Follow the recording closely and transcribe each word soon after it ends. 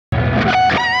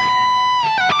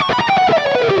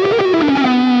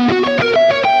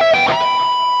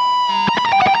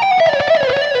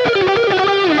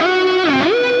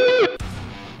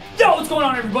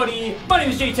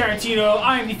Tarantino.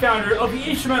 I am the founder of the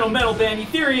instrumental metal band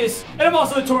Guitarist, and I'm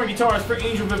also the touring guitarist for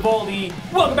Angel Vivaldi.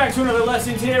 Welcome back to another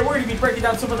lesson. Today we're going to be breaking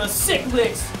down some of the sick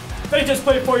licks that I just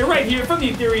played for you right here from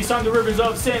the Guitarist on the rivers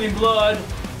of sand and blood.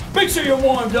 Make sure you're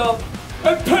warmed up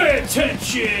and pay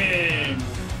attention!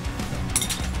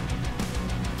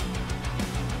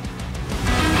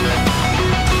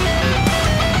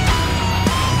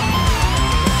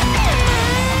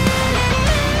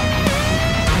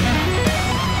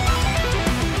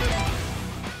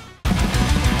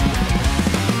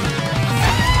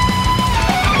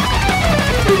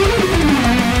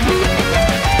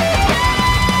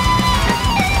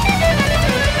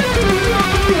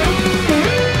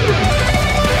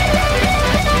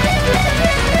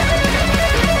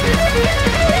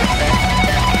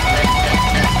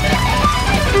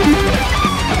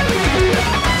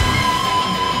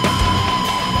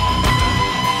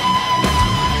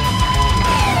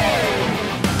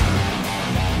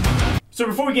 So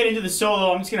before we get into the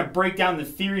solo, I'm just going to break down the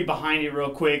theory behind it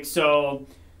real quick. So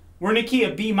we're in a key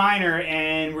of B minor,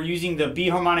 and we're using the B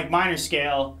harmonic minor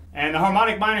scale. And the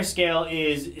harmonic minor scale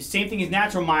is the same thing as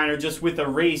natural minor, just with a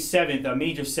raised seventh, a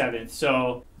major seventh.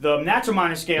 So the natural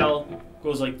minor scale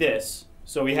goes like this.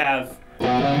 So we have...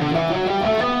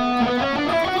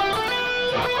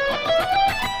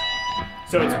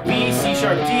 So it's B, C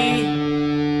sharp, D,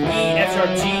 E, F sharp,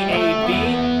 G, A, B.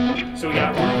 So we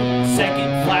got root,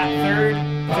 second, flat, third,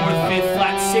 fourth, fifth,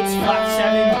 flat, sixth, flat,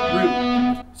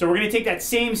 seven, root. So we're going to take that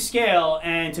same scale,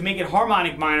 and to make it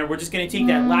harmonic minor, we're just going to take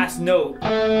that last note,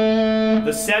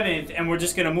 the seventh, and we're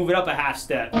just going to move it up a half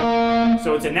step.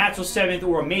 So it's a natural seventh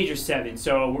or a major seventh.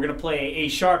 So we're going to play A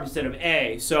sharp instead of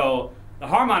A. So the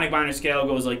harmonic minor scale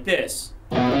goes like this.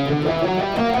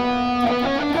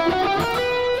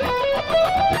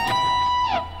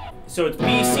 So it's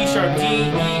B, C sharp, D,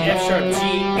 E, F sharp, G,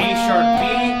 A sharp, B,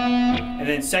 and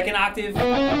then second octave.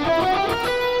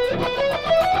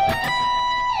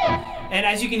 And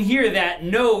as you can hear, that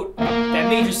note, that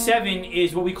major seven,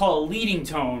 is what we call a leading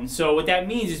tone. So what that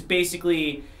means is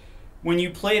basically when you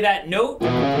play that note,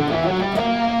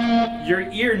 your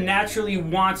ear naturally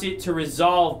wants it to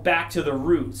resolve back to the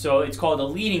root. So it's called a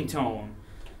leading tone.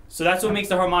 So that's what makes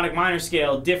the harmonic minor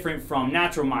scale different from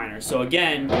natural minor. So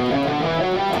again,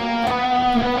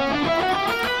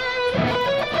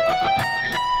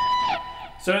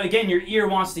 your ear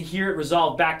wants to hear it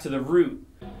resolve back to the root.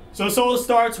 So the solo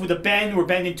starts with a bend. We're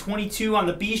bending 22 on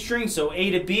the B string, so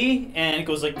A to B, and it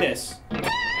goes like this.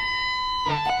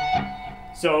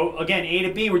 So again, A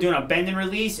to B, we're doing a bend and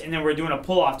release, and then we're doing a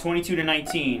pull off, 22 to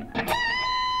 19.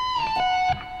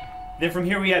 Then from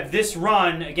here we have this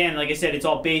run. Again, like I said, it's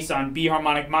all based on B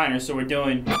harmonic minor, so we're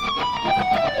doing...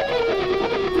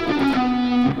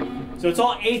 So it's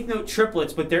all 8th note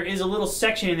triplets, but there is a little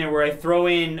section in there where I throw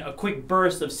in a quick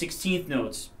burst of 16th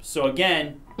notes. So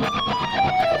again,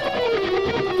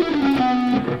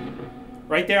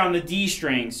 right there on the D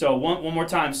string. So one more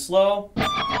time, slow.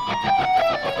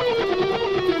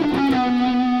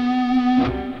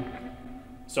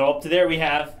 So up to there we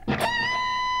have...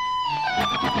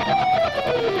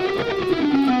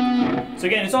 So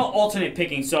again, it's all alternate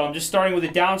picking, so I'm just starting with a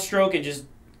downstroke and just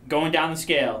going down the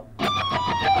scale.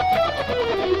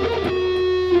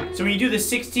 So when you do the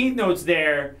 16th notes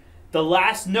there, the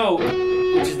last note,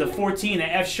 which is the 14, the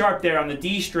F sharp there on the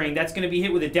D string, that's going to be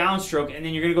hit with a downstroke, and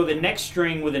then you're going to go the next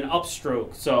string with an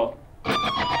upstroke. So, right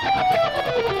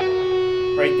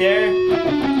there.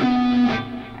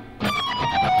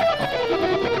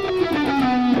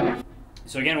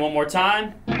 So again, one more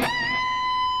time.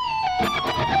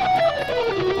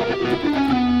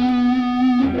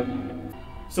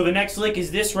 So the next lick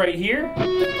is this right here.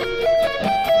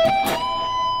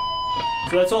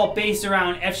 So that's all based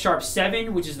around F sharp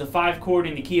 7, which is the 5 chord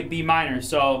in the key of B minor.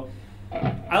 So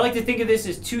I like to think of this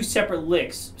as two separate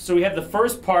licks. So we have the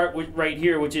first part right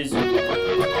here, which is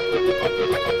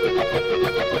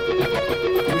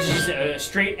a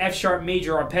straight F sharp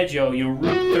major arpeggio, you know,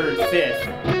 root, third, fifth.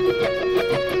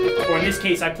 Or in this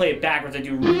case, I play it backwards. I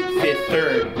do root, fifth,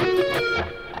 third.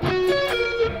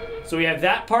 So we have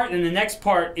that part, and the next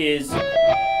part is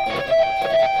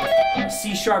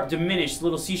C sharp diminished,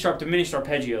 little C sharp diminished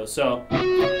arpeggio. So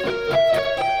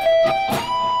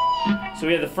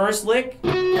we have the first lick,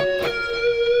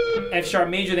 F sharp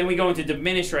major, then we go into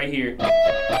diminished right here.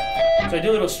 So I do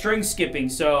a little string skipping.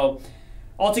 So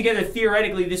altogether,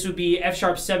 theoretically, this would be F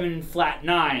sharp 7 flat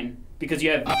 9, because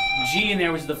you have G in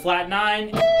there, which is the flat 9,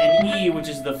 and E, which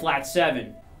is the flat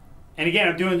 7. And again,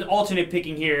 I'm doing alternate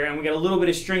picking here, and we got a little bit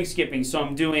of string skipping. So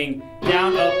I'm doing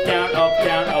down, up, down, up,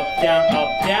 down, up, down, up,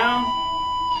 down.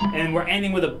 And we're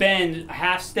ending with a bend, a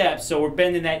half step. So we're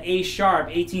bending that A sharp,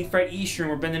 18th fret E string.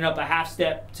 We're bending up a half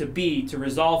step to B to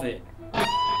resolve it.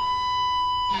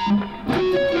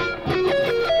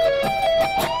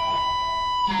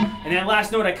 And that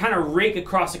last note, I kind of rake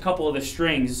across a couple of the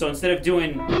strings. So instead of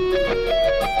doing,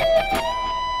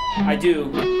 I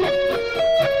do.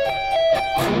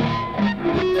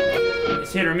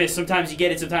 It's hit or miss. Sometimes you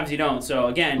get it, sometimes you don't. So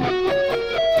again.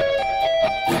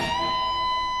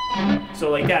 So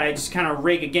like that, I just kind of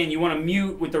rake again. You want to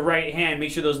mute with the right hand.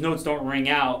 Make sure those notes don't ring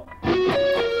out.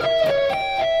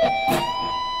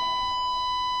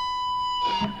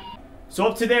 So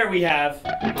up to there we have.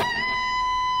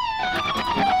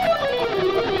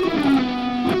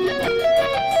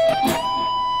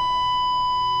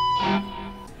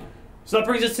 So that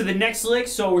brings us to the next lick.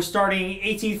 So we're starting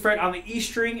 18th fret on the E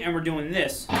string and we're doing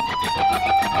this.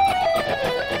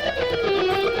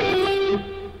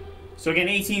 So again,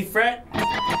 18th fret.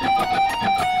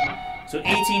 So 18,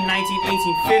 19,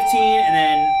 18, 15, and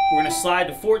then we're going to slide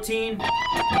to 14.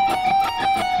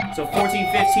 So 14,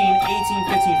 15, 18,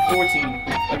 15, 14.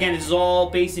 Again, this is all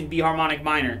based in B harmonic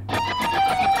minor.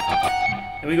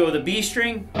 And we go with the B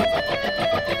string. So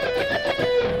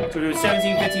we're doing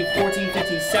 17, 15, 14,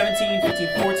 15, 17, 15,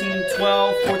 14,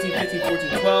 12, 14, 15,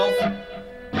 14, 12.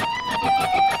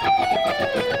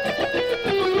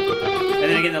 And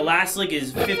then again, the last lick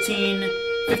is 15,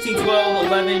 15, 12,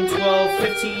 11, 12,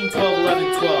 15, 12,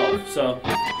 11, 12.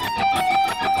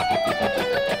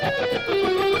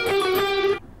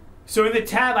 So in the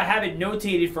tab, I have it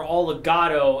notated for all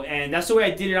legato, and that's the way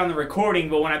I did it on the recording,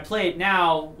 but when I play it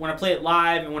now, when I play it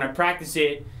live and when I practice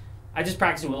it, I just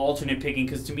practice it with alternate picking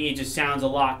because to me it just sounds a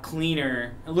lot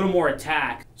cleaner, a little more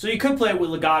attack. So you could play it with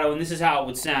legato and this is how it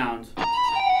would sound.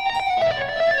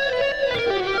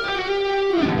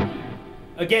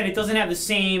 Again, it doesn't have the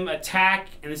same attack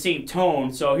and the same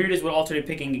tone, so here it is with alternate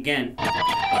picking again.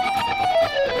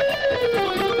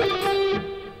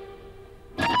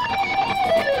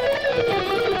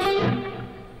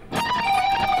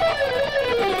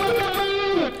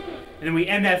 And then we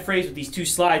end that phrase with these two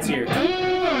slides here.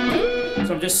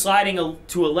 So I'm just sliding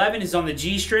to 11 is on the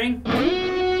G string.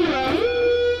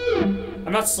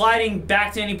 I'm not sliding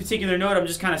back to any particular note, I'm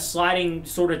just kind of sliding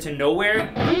sort of to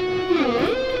nowhere.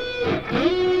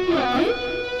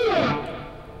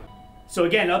 So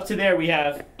again, up to there we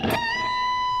have.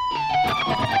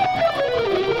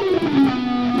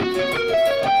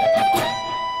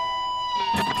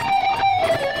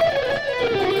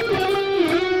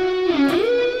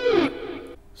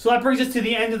 So that brings us to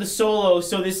the end of the solo.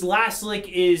 So this last lick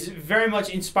is very much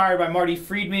inspired by Marty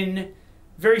Friedman,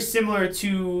 very similar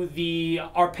to the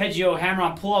arpeggio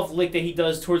hammer-on pull-off lick that he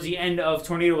does towards the end of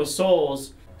Tornado of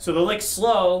Souls. So the lick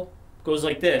slow goes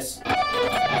like this.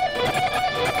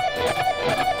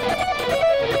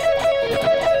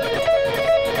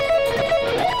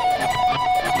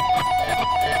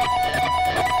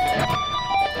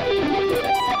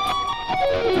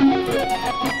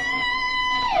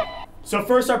 So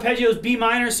first arpeggio is B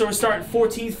minor, so we're starting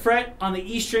 14th fret on the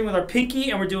E string with our pinky,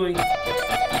 and we're doing.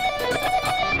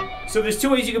 So there's two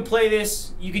ways you can play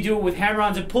this. You can do it with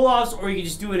hammer-ons and pull-offs, or you can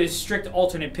just do it as strict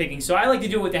alternate picking. So I like to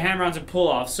do it with the hammer-ons and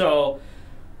pull-offs. So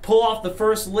pull off the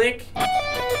first lick,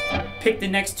 pick the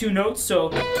next two notes,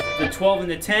 so the 12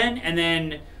 and the 10, and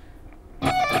then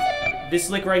this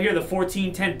lick right here, the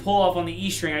 14, 10 pull-off on the E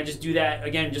string, I just do that,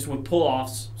 again, just with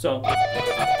pull-offs. So.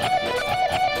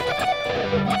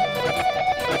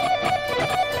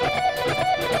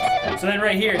 So then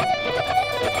right here,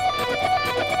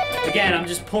 again, I'm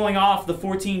just pulling off the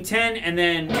 14-10, and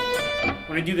then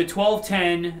when I do the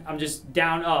 12-10, I'm just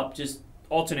down up, just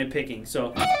alternate picking.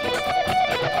 So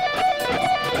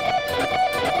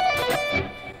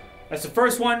that's the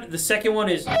first one. The second one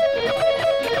is.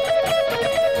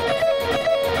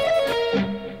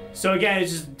 So again,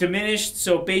 it's just diminished,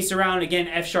 so bass around, again,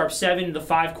 F sharp 7, the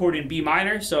 5 chord in B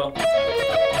minor. So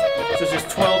it's just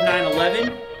 12, 9,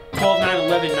 11. 12, 9,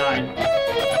 11, 9.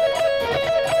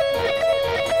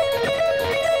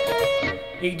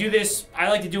 You can do this, I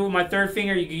like to do it with my third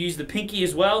finger. You can use the pinky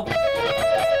as well.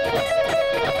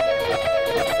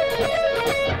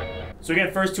 So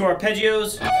again, first two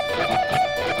arpeggios.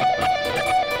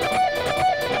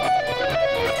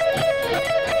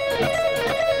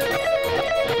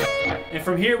 And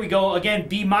from here we go, again,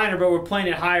 B minor, but we're playing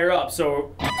it higher up.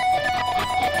 So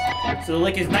the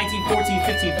lick is 19, 14,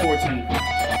 15, 14.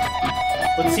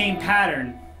 But same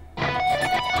pattern.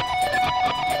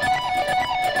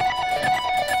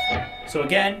 So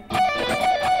again.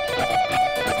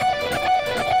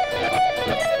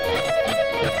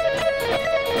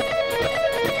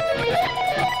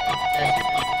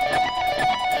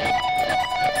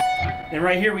 Then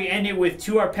right here we end it with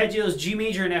 2 arpeggios, G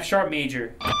major and F sharp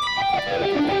major.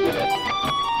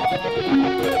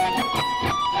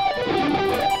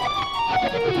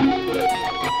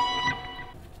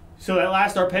 So that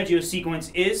last arpeggio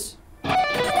sequence is...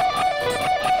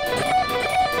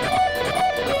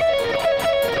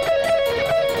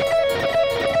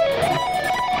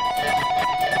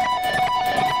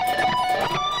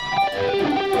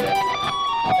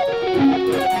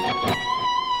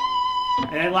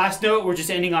 And that last note, we're just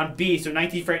ending on B, so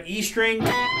 19th fret E string,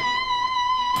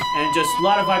 and just a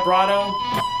lot of vibrato,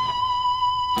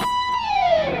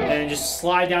 and just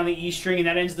slide down the E string, and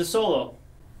that ends the solo.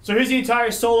 So here's the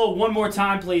entire solo one more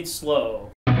time, played slow.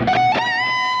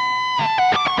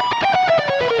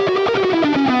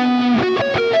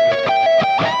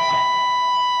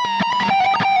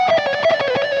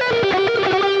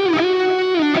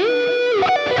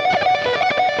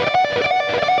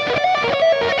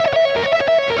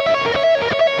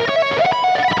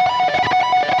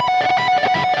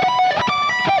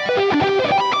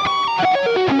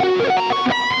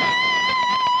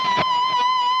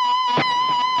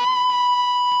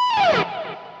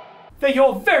 Thank you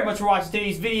all very much for watching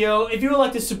today's video. If you would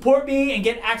like to support me and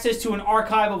get access to an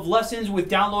archive of lessons with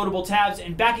downloadable tabs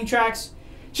and backing tracks,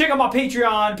 check out my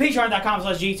Patreon,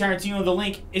 patreon.com/Jay Tarantino. The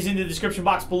link is in the description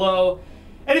box below.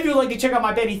 And if you would like to check out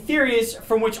my band Ethereus,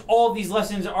 from which all of these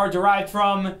lessons are derived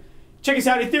from, check us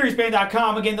out at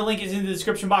ethereusband.com. Again, the link is in the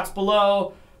description box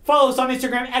below. Follow us on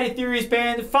Instagram at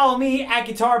ethereusband. Follow me at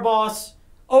Guitar Boss.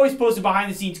 Always posting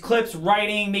behind the scenes clips,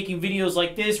 writing, making videos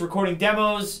like this, recording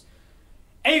demos.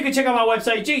 And you can check out my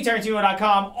website,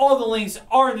 jaytarantino.com. All the links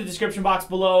are in the description box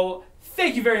below.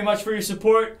 Thank you very much for your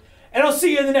support, and I'll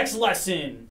see you in the next lesson.